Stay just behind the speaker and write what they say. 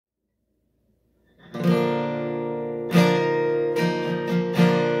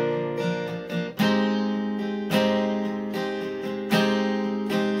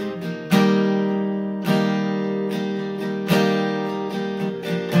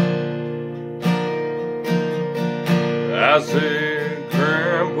I said,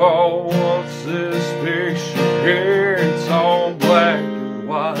 Grandpa, what's this picture here? It's all black and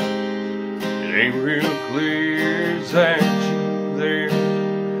white. It ain't real clear, is that you there?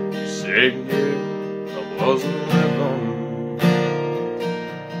 You said, yeah, I wasn't living.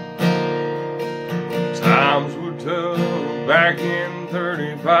 Times were tough back in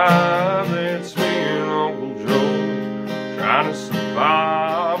 35. That's me and Uncle Joe trying to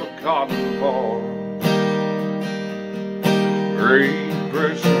survive a cotton farm. Great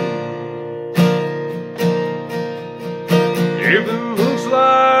Depression. If it looks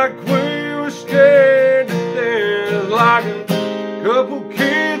like we were scared to death, like a couple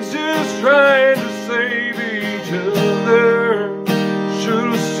kids just trying to save each other, should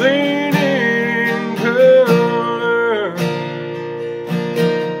have seen it in color.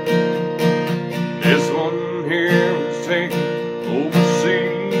 This one here was taken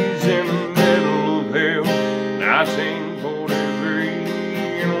overseas in the middle of hell, 1943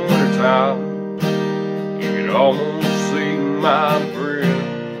 in wintertime. You could almost see my breath.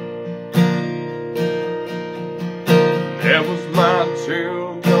 That was my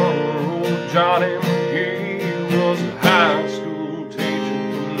 12-year-old Johnny. He was a high school teacher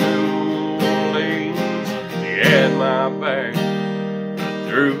from New Orleans. He had my back right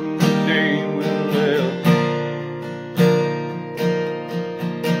through the day we left.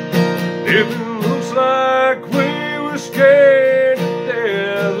 If it looks like we were scared to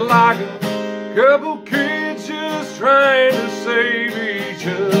death, like a couple kids just trying to save each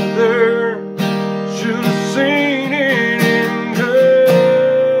other, should have seen it in color.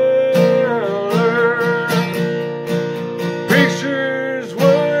 Pictures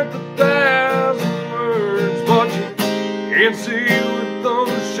worth 1,000 words, but you can't see with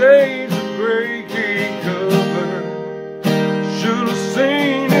those shades of gray keep covered. Should have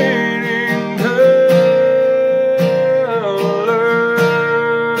seen it in color.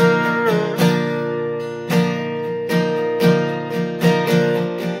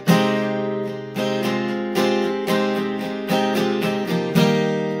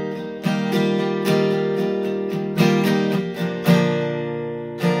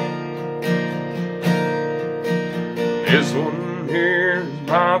 This one here's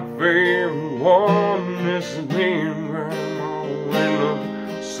my favorite one. This is me and Grandma in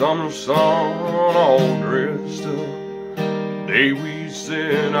the summer sun, all dressed up the day we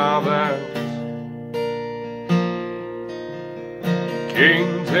said our vows.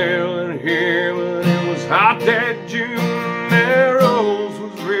 Can't tell it here, but it was hot that June. That rose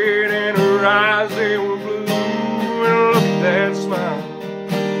was red and her eyes, they were blue. And look at that smile,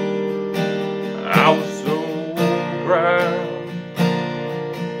 I was so proud.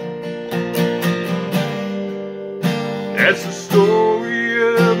 That's the story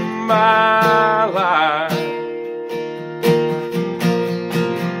of my life,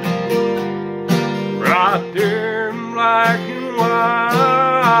 right there in black and white.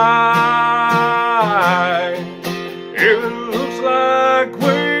 If it looks like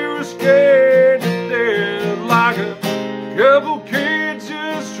we were scared to death, like a couple kids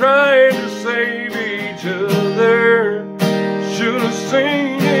just trying to save each other, should have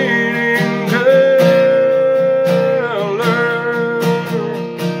seen it in color.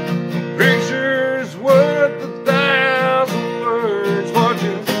 Pictures worth 1,000 words, but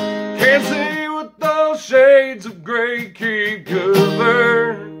you can't see what those shades of gray keep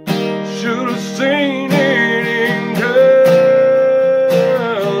covered. Should have seen it in color.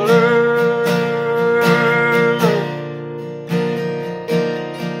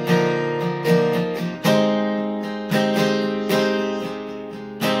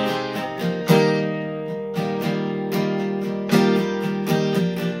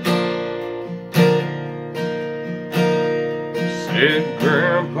 Said,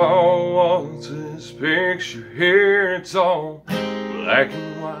 Grandpa, what's this picture here? It's all black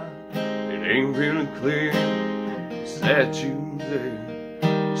and white. It ain't really clear. Is that you there?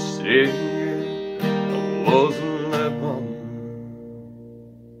 You said, yeah, I wasn't